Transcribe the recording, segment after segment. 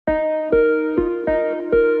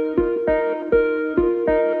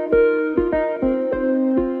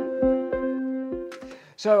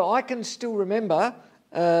So I can still remember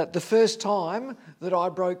the first time that I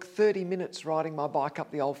broke 30 minutes riding my bike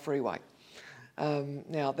up the old freeway.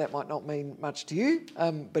 Now, that might not mean much to you,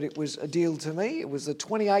 but it was a deal to me. It was the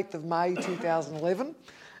 28th of May 2011,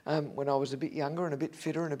 when I was a bit younger and a bit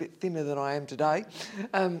fitter and a bit thinner than I am today.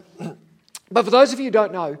 But for those of you who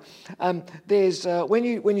don't know, there's when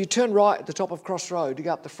you turn right at the top of Cross Road to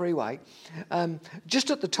go up the freeway,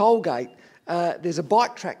 just at the toll gate, there's a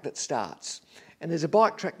bike track that starts. And there's a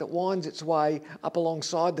bike track that winds its way up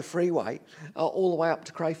alongside the freeway, all the way up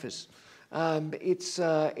to Crafers.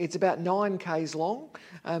 It's about 9 k's long.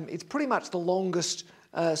 It's pretty much the longest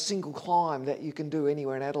single climb that you can do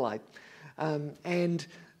anywhere in Adelaide. And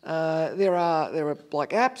there are like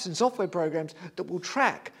apps and software programs that will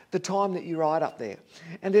track the time that you ride up there.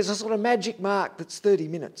 And there's a sort of magic mark that's 30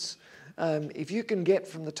 minutes. If you can get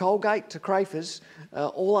from the toll gate to Crafers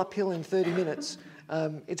all uphill in 30 minutes,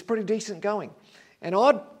 it's pretty decent going. And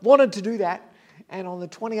I wanted to do that, and on the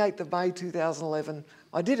 28th of May 2011,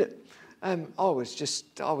 I did it. I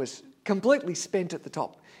was completely spent at the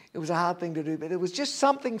top. It was a hard thing to do, but it was just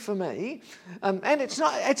something for me. And it's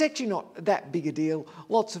actually not that big a deal.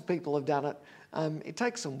 Lots of people have done it. It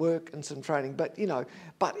takes some work and some training, but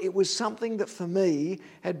it was something that for me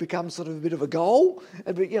had become sort of a bit of a goal.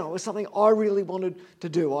 It was something I really wanted to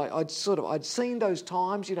do. I'd seen those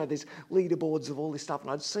times. There's leaderboards of all this stuff,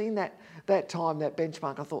 and I'd seen that time, that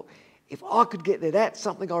benchmark. I thought, if I could get there, that's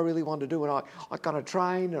something I really wanted to do. And I kind of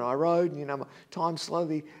trained and I rode, and my time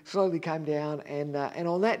slowly came down. And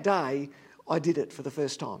on that day, I did it for the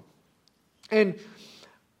first time. And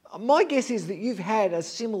my guess is that you've had a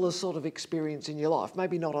similar sort of experience in your life,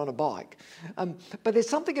 maybe not on a bike. But there's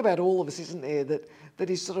something about all of us, isn't there, that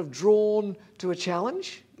is sort of drawn to a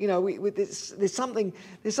challenge. There's something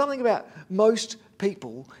about most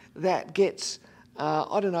people that gets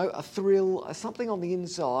a thrill, something on the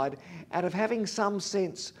inside out of having some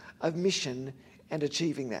sense of mission and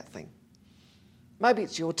achieving that thing. Maybe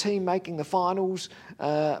it's your team making the finals.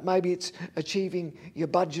 Maybe it's achieving your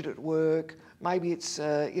budget at work. Maybe it's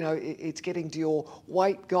it's getting to your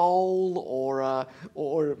weight goal,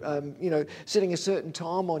 or setting a certain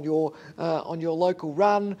time on your local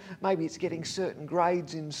run. Maybe it's getting certain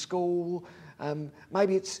grades in school.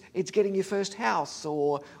 Maybe it's getting your first house,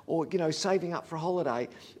 or saving up for a holiday.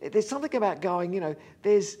 There's something about going.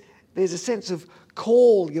 There's a sense of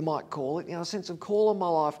call, you might call it. A sense of call in my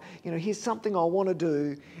life. Here's something I want to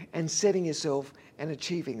do, and setting yourself and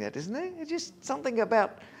achieving that, isn't there? It's just something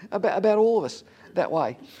about all of us that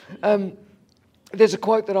way. There's a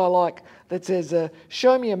quote that I like that says,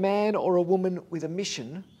 "Show me a man or a woman with a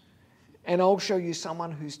mission, and I'll show you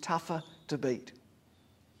someone who's tougher to beat."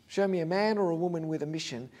 Show me a man or a woman with a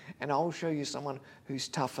mission, and I'll show you someone who's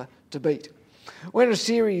tougher to beat. We're in a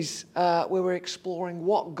series where we're exploring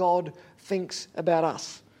what God thinks about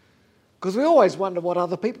us. Because we always wonder what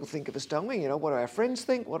other people think of us, don't we? What do our friends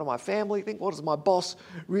think? What do my family think? What does my boss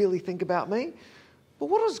really think about me? But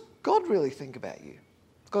what does God really think about you?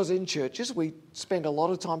 Because in churches we spend a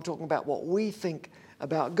lot of time talking about what we think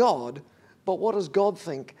about God, but what does God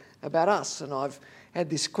think about us? And I've had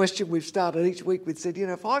this question we've started each week. We've said,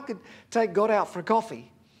 if I could take God out for a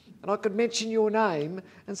coffee and I could mention your name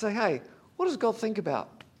and say, hey, what does God think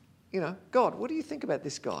about? God, what do you think about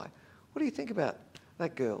this guy? What do you think about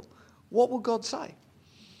that girl? What will God say?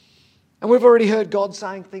 And we've already heard God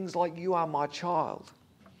saying things like, you are my child.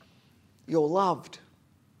 You're loved.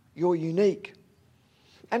 You're unique.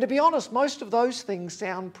 And to be honest, most of those things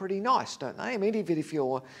sound pretty nice, don't they? I mean, even if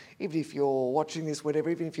you're watching this, whatever,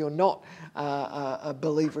 even if you're not a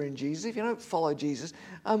believer in Jesus, if you don't follow Jesus,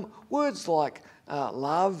 words like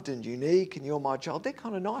loved and unique and you're my child, they're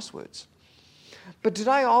kind of nice words. But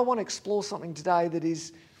today I want to explore something today that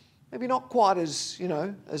is maybe not quite as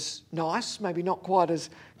nice, maybe not quite as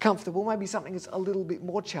comfortable, maybe something that's a little bit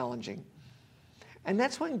more challenging. And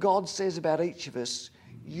that's when God says about each of us,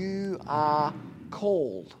 you are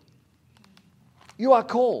called. You are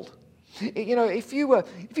called. If you were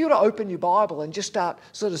to open your Bible and just start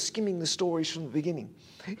sort of skimming the stories from the beginning,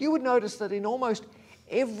 you would notice that in almost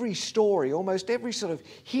every story, almost every sort of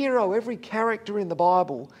hero, every character in the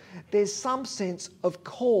Bible, there's some sense of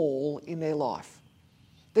call in their life.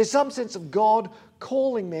 There's some sense of God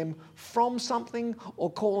calling them from something or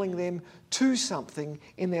calling them to something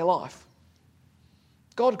in their life.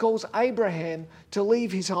 God calls Abraham to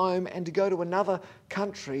leave his home and to go to another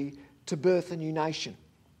country to birth a new nation.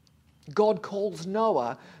 God calls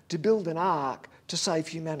Noah to build an ark to save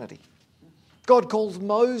humanity. God calls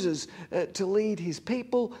Moses to lead his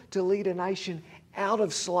people, to lead a nation out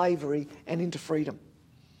of slavery and into freedom.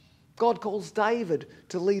 God calls David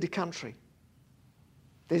to lead a country.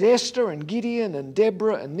 There's Esther and Gideon and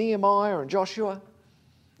Deborah and Nehemiah and Joshua.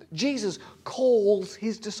 Jesus calls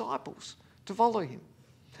his disciples to follow him.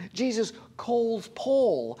 Jesus calls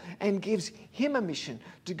Paul and gives him a mission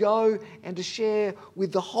to go and to share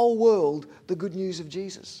with the whole world the good news of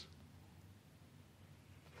Jesus.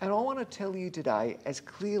 And I want to tell you today, as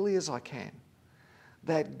clearly as I can,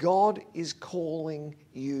 that God is calling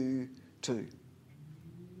you too.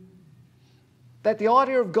 That the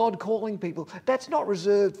idea of God calling people, that's not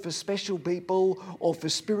reserved for special people or for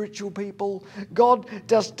spiritual people. God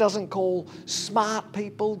just doesn't call smart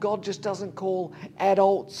people. God just doesn't call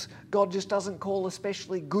adults. God just doesn't call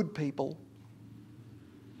especially good people.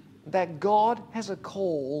 That God has a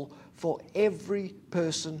call for every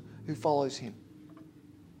person who follows him.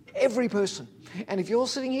 Every person. And if you're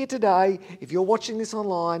sitting here today, if you're watching this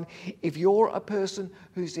online, if you're a person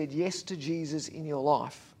who said yes to Jesus in your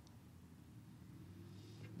life,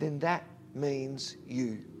 then that means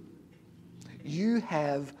you. You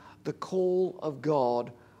have the call of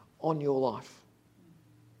God on your life.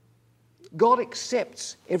 God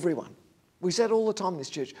accepts everyone. We say it all the time in this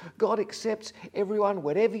church. God accepts everyone,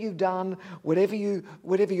 whatever you've done, whatever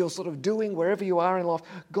you're sort of doing, wherever you are in life.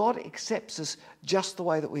 God accepts us just the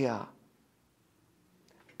way that we are.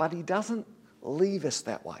 But he doesn't leave us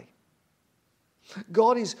that way.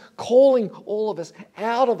 God is calling all of us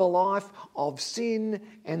out of a life of sin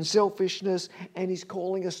and selfishness, and he's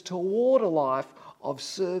calling us toward a life of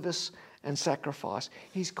service and sacrifice.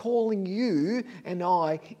 He's calling you and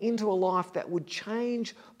I into a life that would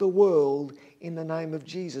change the world in the name of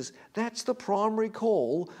Jesus. That's the primary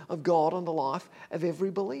call of God on the life of every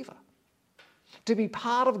believer. To be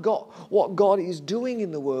part of God, what God is doing in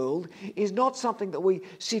the world is not something that we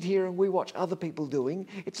sit here and we watch other people doing.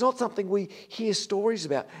 It's not something we hear stories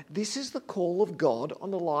about. This is the call of God on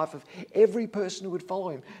the life of every person who would follow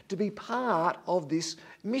him. To be part of this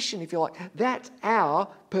mission, if you like. That's our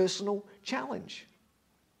personal challenge.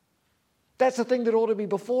 That's the thing that ought to be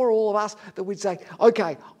before all of us, that we'd say,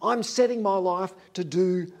 okay, I'm setting my life to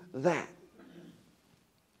do that.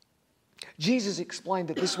 Jesus explained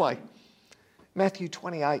it this way. Matthew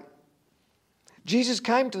 28. Jesus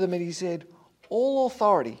came to them and he said, all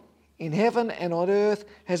authority in heaven and on earth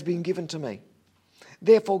has been given to me.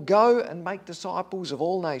 Therefore go and make disciples of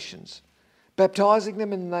all nations, baptizing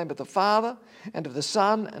them in the name of the Father and of the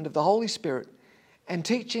Son and of the Holy Spirit, and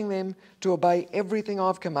teaching them to obey everything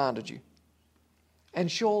I've commanded you. And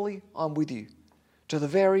surely I'm with you to the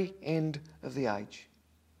very end of the age.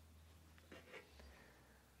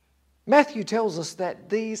 Matthew tells us that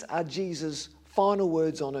these are Jesus' final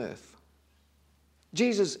words on earth.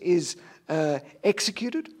 Jesus is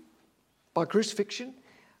executed by crucifixion.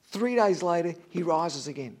 3 days later, he rises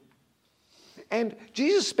again. And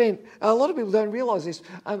Jesus spent, a lot of people don't realise this,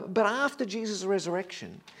 but after Jesus'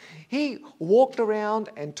 resurrection, he walked around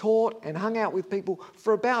and taught and hung out with people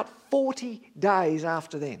for about 40 days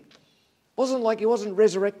after then. It wasn't like he wasn't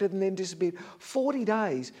resurrected and then disappeared. 40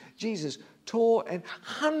 days, Jesus taught, and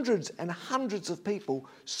hundreds of people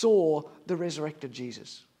saw the resurrected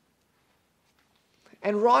Jesus.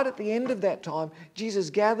 And right at the end of that time, Jesus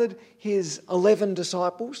gathered his 11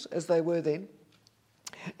 disciples, as they were then,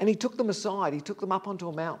 and he took them aside, he took them up onto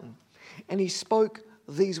a mountain, and he spoke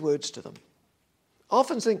these words to them. I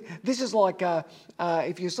often think this is like,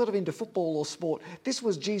 if you're sort of into football or sport, this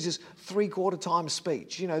was Jesus' 3/4 time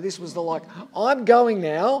speech. You know, this was the like, I'm going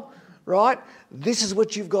now, right? This is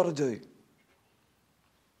what you've got to do.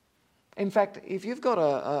 In fact, if you've got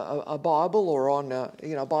a Bible or on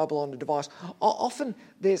a Bible on a device, often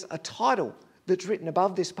there's a title that's written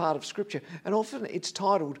above this part of Scripture, and often it's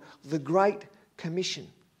titled The Great Commission.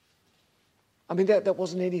 I mean, that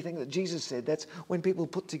wasn't anything that Jesus said. That's when people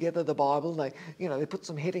put together the Bible, they put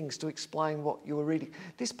some headings to explain what you were reading.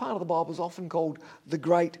 This part of the Bible is often called the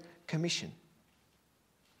Great Commission.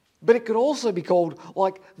 But it could also be called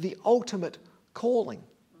like the ultimate calling.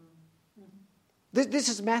 This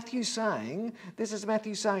is Matthew saying,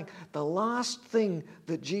 the last thing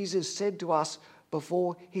that Jesus said to us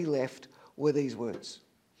before he left were these words.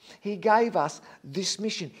 He gave us this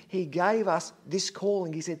mission. He gave us this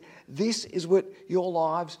calling. He said, this is what your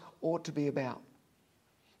lives ought to be about.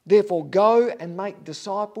 Therefore, go and make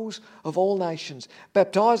disciples of all nations,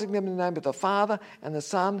 baptizing them in the name of the Father and the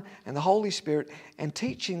Son and the Holy Spirit, and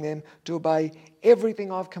teaching them to obey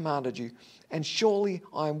everything I've commanded you. And surely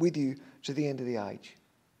I am with you to the end of the age.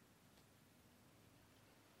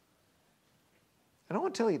 And I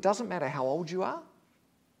want to tell you, it doesn't matter how old you are.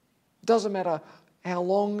 It doesn't matter how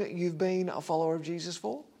long you've been a follower of Jesus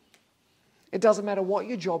for. It doesn't matter what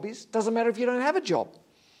your job is. It doesn't matter if you don't have a job.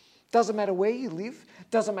 Doesn't matter where you live.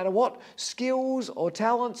 Doesn't matter what skills or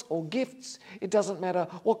talents or gifts. It doesn't matter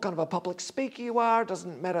what kind of a public speaker you are. It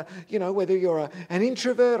doesn't matter, whether you're an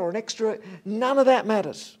introvert or an extrovert. None of that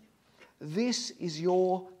matters. This is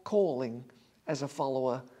your calling as a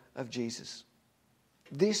follower of Jesus.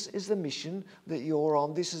 This is the mission that you're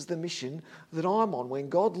on. This is the mission that I'm on. When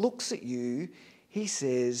God looks at you, he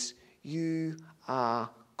says, you are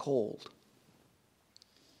called.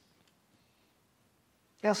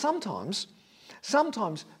 Now, sometimes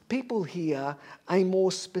people hear a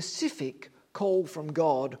more specific call from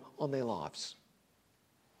God on their lives.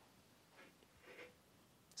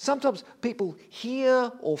 Sometimes people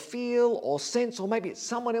hear or feel or sense, or maybe it's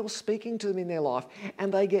someone else speaking to them in their life,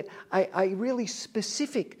 and they get a really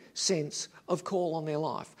specific sense of call on their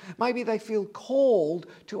life. Maybe they feel called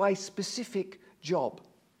to a specific job.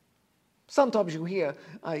 Sometimes you'll hear,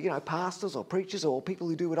 pastors or preachers or people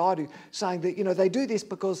who do what I do saying that, they do this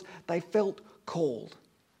because they felt called.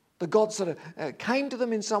 That God sort of came to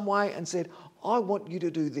them in some way and said, I want you to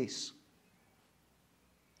do this.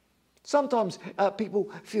 Sometimes people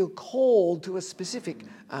feel called to a specific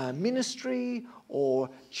ministry or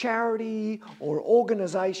charity or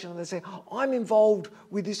organisation, and they say, I'm involved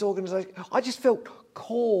with this organisation. I just felt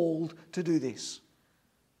called to do this.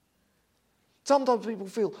 Sometimes people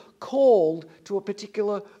feel called to a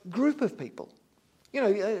particular group of people.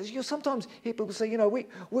 You'll sometimes hear people say,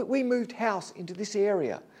 we moved house into this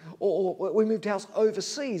area, or we moved house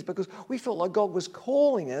overseas because we felt like God was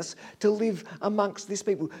calling us to live amongst this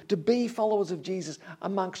people, to be followers of Jesus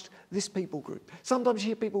amongst this people group. Sometimes you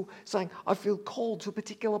hear people saying, I feel called to a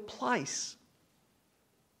particular place.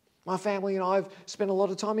 My family and I have spent a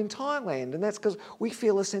lot of time in Thailand, and that's because we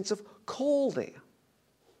feel a sense of call there.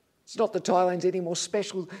 It's not that Thailand's any more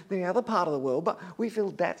special than any other part of the world, but we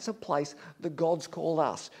feel that's a place that God's called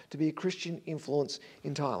us to be a Christian influence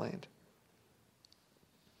in Thailand.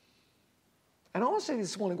 And I want to say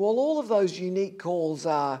this morning, well, all of those unique calls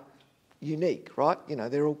are unique, right?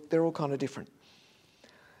 They're all kind of different.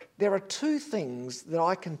 There are two things that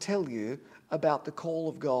I can tell you about the call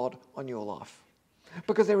of God on your life.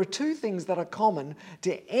 Because there are two things that are common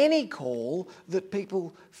to any call that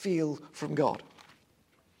people feel from God.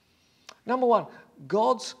 Number one,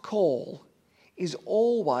 God's call is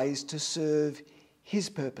always to serve his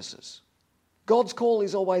purposes. God's call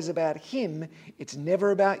is always about him. It's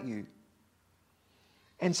never about you.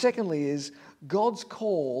 And secondly is, God's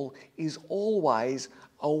call is always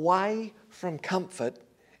away from comfort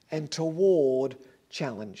and toward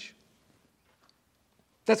challenge.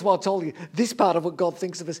 That's why I told you, this part of what God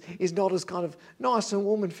thinks of us is not as kind of nice and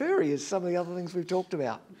warm and furry as some of the other things we've talked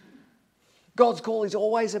about. God's call is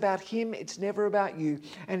always about him, it's never about you,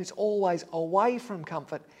 and it's always away from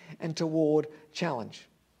comfort and toward challenge.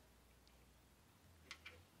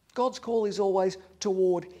 God's call is always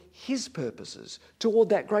toward his purposes, toward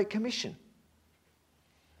that Great Commission.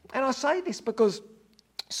 And I say this because,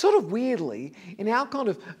 sort of weirdly, in our kind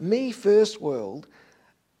of me first world,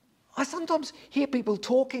 I sometimes hear people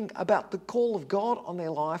talking about the call of God on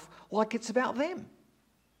their life like it's about them.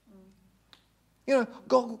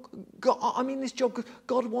 God, I'm in this job because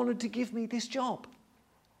God wanted to give me this job.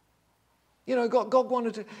 God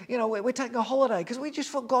wanted to, we're taking a holiday because we just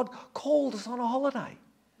felt God called us on a holiday.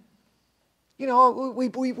 We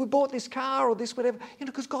bought this car or this whatever,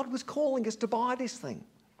 because God was calling us to buy this thing.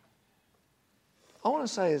 I want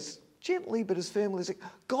to say as gently but as firmly as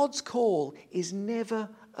God's call is never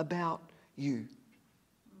about you.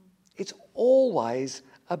 It's always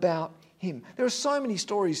about him. There are so many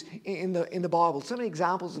stories in the Bible, so many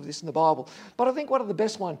examples of this in the Bible, but I think one of the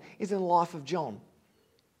best one is in the life of John.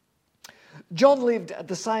 John lived at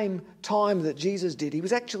the same time that Jesus did. He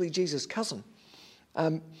was actually Jesus' cousin.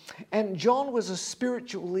 And John was a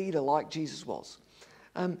spiritual leader like Jesus was.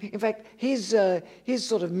 In fact, his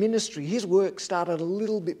sort of ministry, his work started a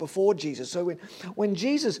little bit before Jesus. So when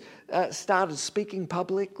Jesus started speaking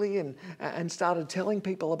publicly and started telling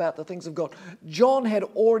people about the things of God, John had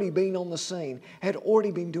already been on the scene, had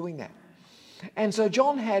already been doing that. And so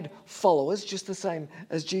John had followers, just the same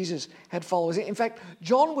as Jesus had followers. In fact,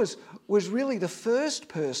 John was really the first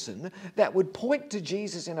person that would point to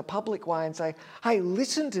Jesus in a public way and say, hey,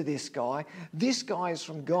 listen to this guy. This guy is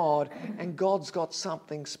from God, and God's got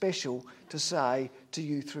something special to say to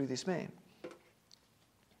you through this man.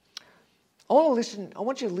 I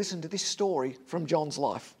want you to listen to this story from John's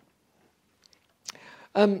life.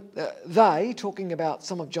 They, talking about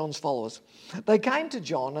some of John's followers, they came to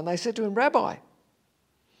John and they said to him, Rabbi,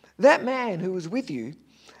 that man who was with you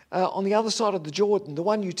on the other side of the Jordan, the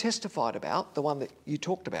one you testified about, the one that you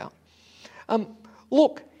talked about,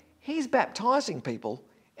 look, he's baptizing people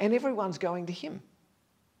and everyone's going to him.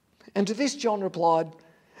 And to this John replied,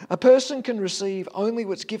 a person can receive only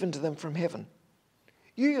what's given to them from heaven.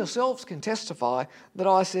 You yourselves can testify that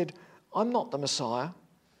I said, I'm not the Messiah,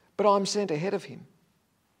 but I'm sent ahead of him.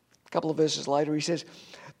 A couple of verses later he says,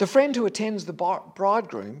 the friend who attends the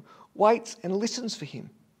bridegroom waits and listens for him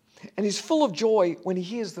and is full of joy when he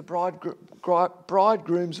hears the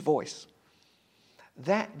bridegroom's voice.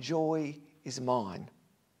 That joy is mine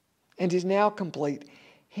and is now complete.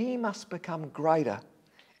 He must become greater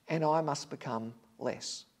and I must become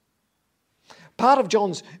less. Part of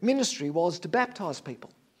John's ministry was to baptise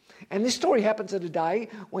people. And this story happens at a day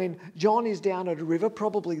when John is down at a river,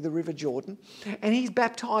 probably the River Jordan, and he's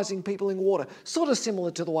baptising people in water, sort of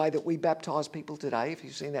similar to the way that we baptise people today, if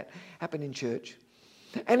you've seen that happen in church.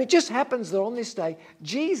 And it just happens that on this day,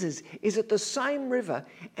 Jesus is at the same river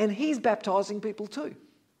and he's baptising people too.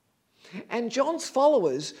 And John's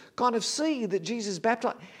followers kind of see that Jesus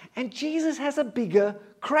baptized, and Jesus has a bigger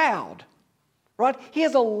crowd. Right? He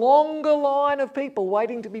has a longer line of people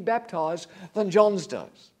waiting to be baptised than John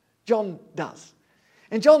does.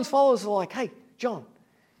 And John's followers are like, hey, John,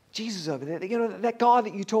 Jesus is over there. You know, that guy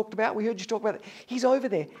that you talked about, we heard you talk about it, he's over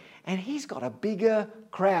there and he's got a bigger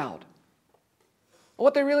crowd.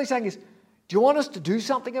 What they're really saying is, do you want us to do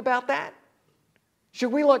something about that?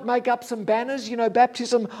 Should we make up some banners,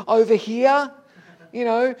 baptism over here?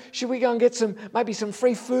 Should we go and get maybe some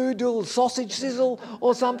free food, do a little sausage sizzle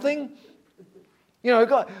or something?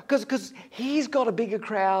 Because he's got a bigger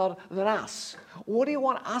crowd than us. What do you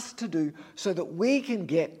want us to do so that we can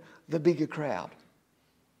get the bigger crowd?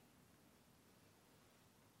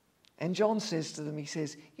 And John says to them, he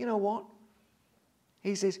says, you know what?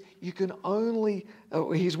 He says, you can only,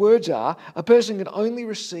 his words are, a person can only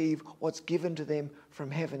receive what's given to them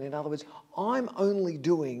from heaven. In other words, I'm only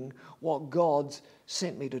doing what God's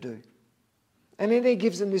sent me to do. And then he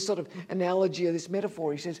gives them this sort of analogy or this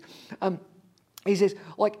metaphor. He says,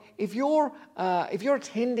 if you're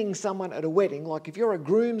attending someone at a wedding, like if you're a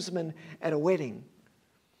groomsman at a wedding,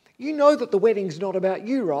 you know that the wedding's not about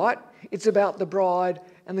you, right? It's about the bride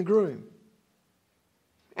and the groom.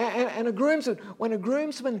 And when a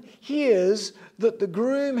groomsman hears that the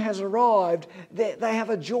groom has arrived, they have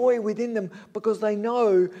a joy within them because they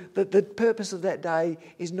know that the purpose of that day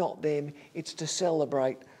is not them, it's to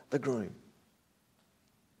celebrate the groom.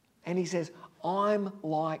 And he says, I'm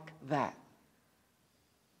like that.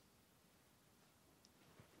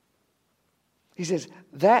 He says,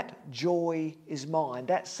 that joy is mine.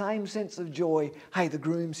 That same sense of joy, hey, the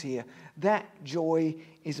groom's here. That joy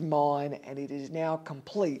is mine and it is now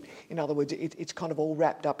complete. In other words, it's kind of all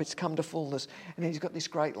wrapped up. It's come to fullness. And then he's got this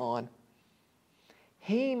great line.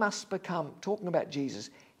 He must become, talking about Jesus,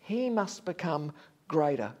 he must become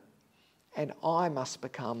greater and I must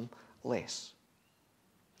become less.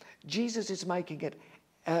 Jesus is making it,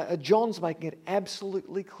 John's making it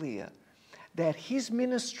absolutely clear that his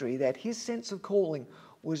ministry, that his sense of calling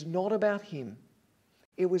was not about him.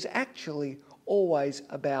 It was actually always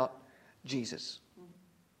about Jesus.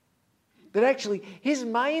 That actually his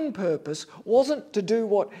main purpose wasn't to do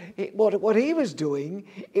what he was doing,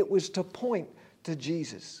 it was to point to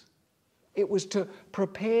Jesus. It was to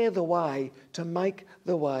prepare the way, to make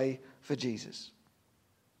the way for Jesus.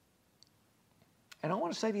 And I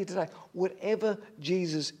want to say to you today, whatever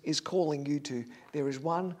Jesus is calling you to, there is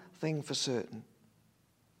one thing for certain.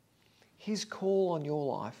 His call on your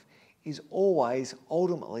life is always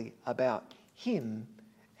ultimately about him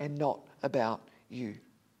and not about you.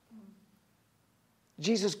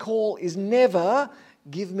 Jesus' call is never,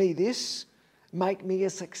 give me this, make me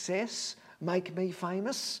a success, make me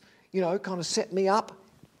famous, kind of set me up.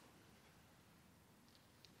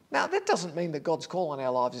 Now, that doesn't mean that God's call on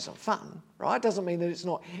our lives isn't fun, right? It doesn't mean that it's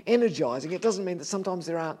not energising. It doesn't mean that sometimes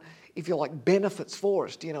there aren't, if you like, benefits for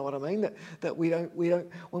us. Do you know what I mean? That we don't,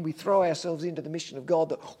 when we throw ourselves into the mission of God,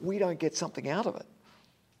 that we don't get something out of it.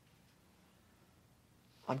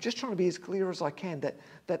 I'm just trying to be as clear as I can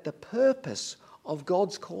that the purpose of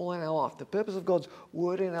God's call in our life, the purpose of God's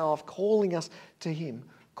word in our life, calling us to him,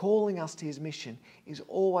 calling us to his mission, is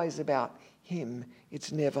always about him.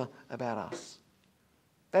 It's never about us.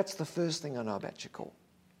 That's the first thing I know about your call.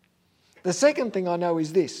 The second thing I know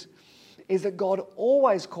is this, is that God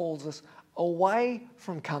always calls us away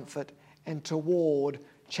from comfort and toward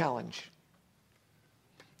challenge.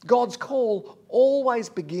 God's call always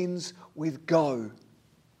begins with go.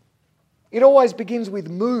 It always begins with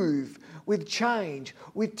move, with change,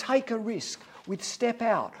 with take a risk, with step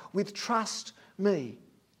out, with trust me.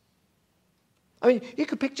 I mean, you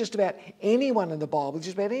could pick just about anyone in the Bible,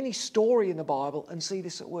 just about any story in the Bible and see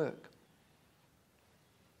this at work.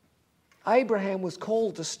 Abraham was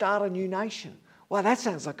called to start a new nation. Well, that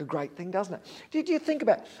sounds like a great thing, doesn't it? Did you think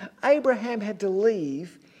about it? Abraham had to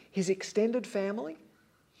leave his extended family,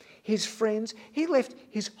 his friends. He left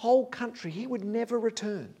his whole country. He would never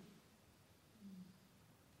return.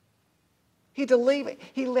 He had to leave.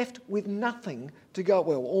 He left with nothing to go,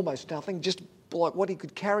 well, almost nothing, just like what he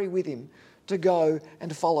could carry with him to go and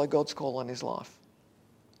to follow God's call on his life.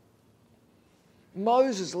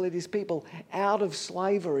 Moses led his people out of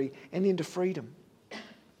slavery and into freedom.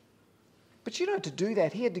 But to do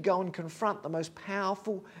that, he had to go and confront the most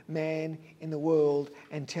powerful man in the world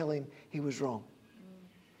and tell him he was wrong.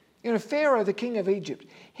 Pharaoh, the king of Egypt,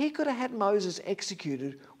 he could have had Moses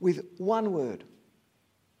executed with one word.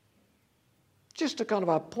 Just a kind of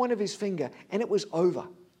a point of his finger, and it was over.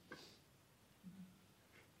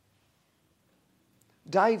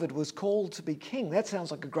 David was called to be king. That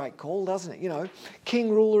sounds like a great call, doesn't it? King,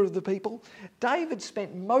 ruler of the people. David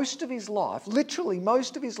spent most of his life, literally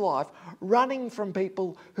most of his life, running from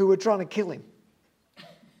people who were trying to kill him.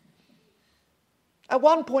 At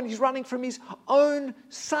one point, he's running from his own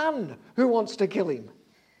son who wants to kill him.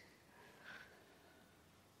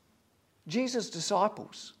 Jesus'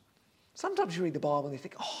 disciples. Sometimes you read the Bible and you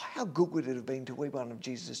think, oh, how good would it have been to be one of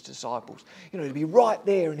Jesus' disciples? To be right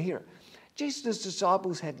there and hear it. Jesus'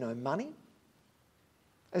 disciples had no money.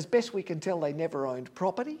 As best we can tell, they never owned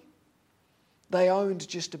property. They owned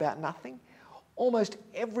just about nothing. Almost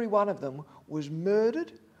every one of them was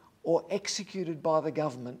murdered or executed by the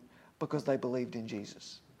government because they believed in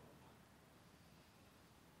Jesus.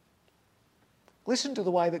 Listen to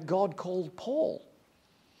the way that God called Paul.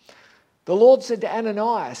 The Lord said to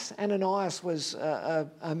Ananias, Ananias was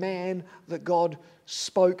a man that God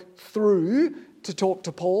spoke through to talk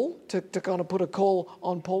to Paul, to kind of put a call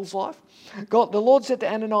on Paul's life. The Lord said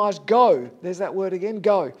to Ananias, go. There's that word again,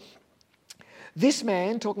 go. This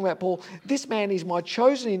man, talking about Paul, this man is my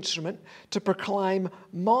chosen instrument to proclaim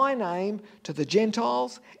my name to the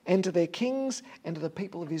Gentiles and to their kings and to the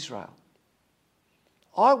people of Israel.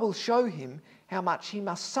 I will show him how much he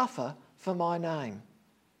must suffer for my name.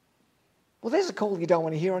 Well, there's a call you don't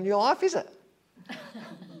want to hear on your life, is it?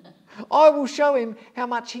 I will show him how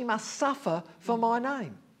much he must suffer for my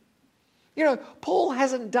name. Paul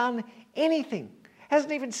hasn't done anything,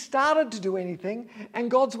 hasn't even started to do anything, and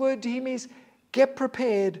God's word to him is, get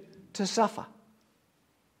prepared to suffer.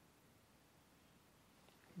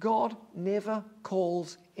 God never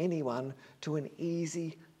calls anyone to an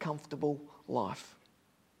easy, comfortable life.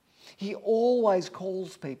 He always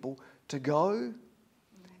calls people to go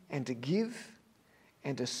and to give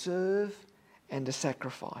and to serve and to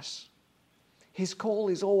sacrifice. His call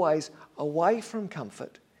is always away from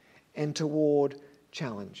comfort and toward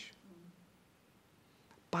challenge.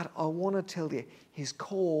 But I want to tell you, his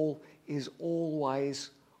call is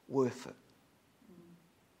always worth it.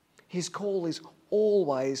 His call is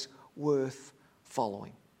always worth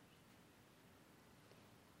following.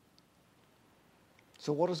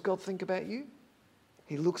 So what does God think about you?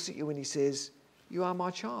 He looks at you and he says, you are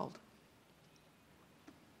my child.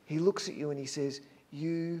 He looks at you and he says,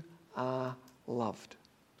 you are loved.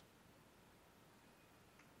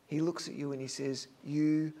 He looks at you and he says,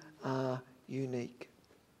 you are unique.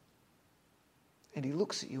 And he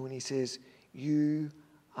looks at you and he says, you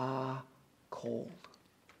are called.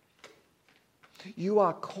 You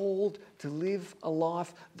are called to live a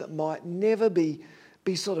life that might never be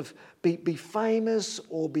famous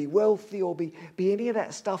or be wealthy or be any of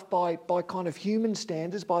that stuff by kind of human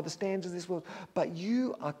standards, by the standards of this world. But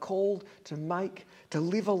you are called to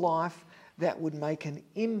live a life that would make an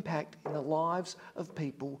impact in the lives of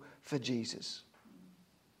people for Jesus.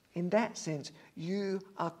 In that sense, you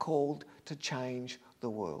are called to change the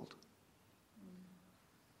world.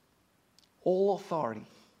 All authority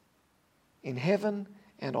in heaven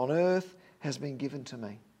and on earth has been given to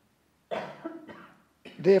me.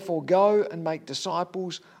 Therefore, go and make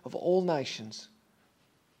disciples of all nations,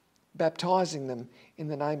 baptizing them in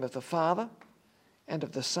the name of the Father and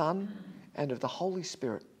of the Son and of the Holy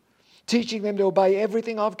Spirit, teaching them to obey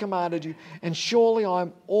everything I've commanded you, and surely I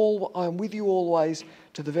am with you always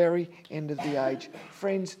to the very end of the age.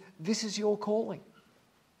 Friends, this is your calling.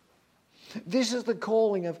 This is the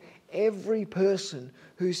calling of every person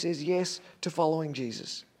who says yes to following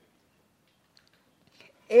Jesus.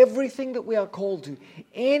 Everything that we are called to,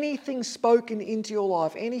 anything spoken into your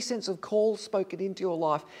life, any sense of call spoken into your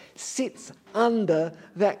life sits under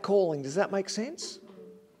that calling. Does that make sense?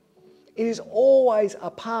 It is always a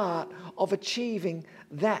part of achieving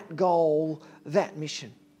that goal, that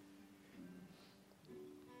mission.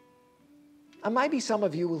 And maybe some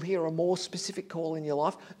of you will hear a more specific call in your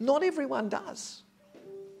life. Not everyone does.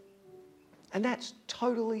 And that's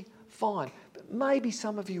totally fine. But maybe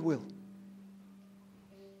some of you will.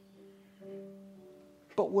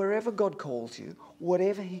 But wherever God calls you,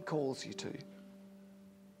 whatever he calls you to,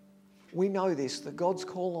 we know this, that God's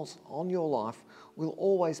call on your life will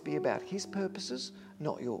always be about his purposes,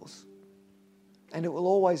 not yours. And it will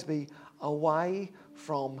always be away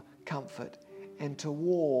from comfort and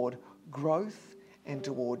toward growth and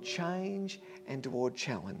toward change and toward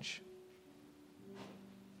challenge.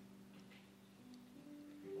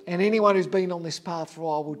 And anyone who's been on this path for a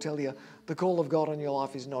while will tell you the call of God on your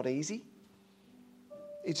life is not easy.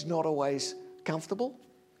 It's not always comfortable.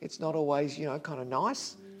 It's not always, kind of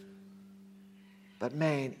nice. But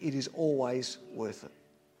man, it is always worth it.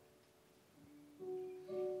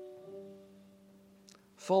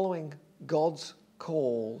 Following God's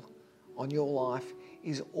call on your life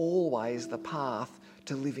is always the path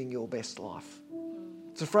to living your best life.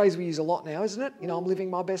 It's a phrase we use a lot now, isn't it? I'm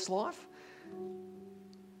living my best life.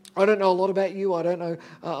 I don't know a lot about you. I don't know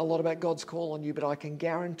a lot about God's call on you, but I can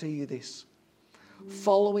guarantee you this.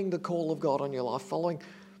 Following the call of God on your life, following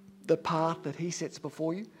the path that he sets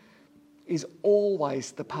before you, is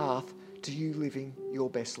always the path to you living your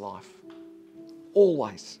best life.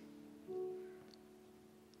 Always.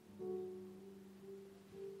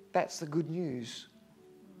 That's the good news.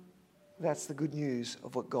 That's the good news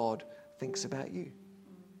of what God thinks about you.